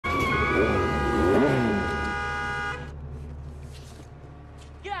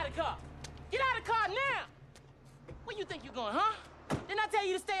going, huh? Didn't I tell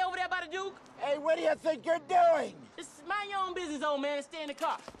you to stay over there by the Duke? Hey, what do you think you're doing? Just mind your own business, old man. Stay in the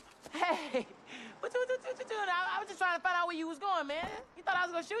car. Hey, what you? I was just trying to find out where you was going, man. You thought I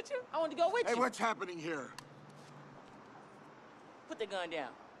was gonna shoot you? I wanted to go with you. Hey, what's happening here? Put the gun down.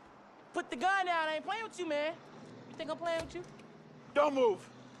 Put the gun down. I ain't playing with you, man. You think I'm playing with you? Don't move.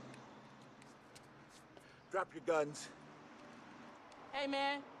 Drop your guns. Hey,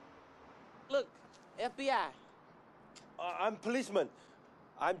 man. Look, FBI. I'm policeman.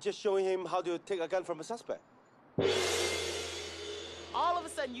 I'm just showing him how to take a gun from a suspect. All of a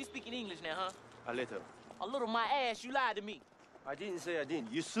sudden, you speaking English now, huh? A little. A little my ass, you lied to me. I didn't say I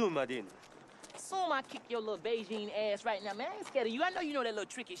didn't. You assume I didn't. Assume I kick your little Beijing ass right now, man. I ain't scared of you. I know you know that little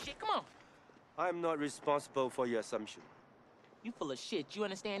tricky shit. Come on. I'm not responsible for your assumption. You full of shit. You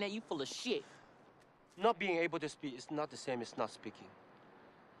understand that? You full of shit. Not being able to speak is not the same as not speaking.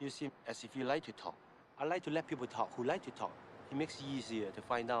 You seem as if you like to talk. I like to let people talk who like to talk. It makes it easier to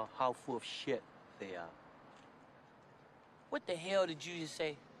find out how full of shit they are. What the hell did you just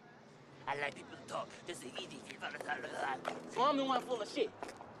say? I like people to talk. This is easy. So I'm the one full of shit.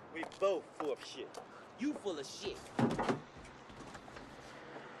 We both full of shit. You full of shit.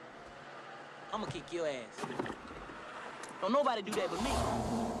 I'ma kick your ass. Don't nobody do that but me.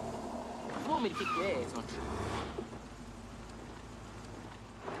 You want me to kick your ass, don't you?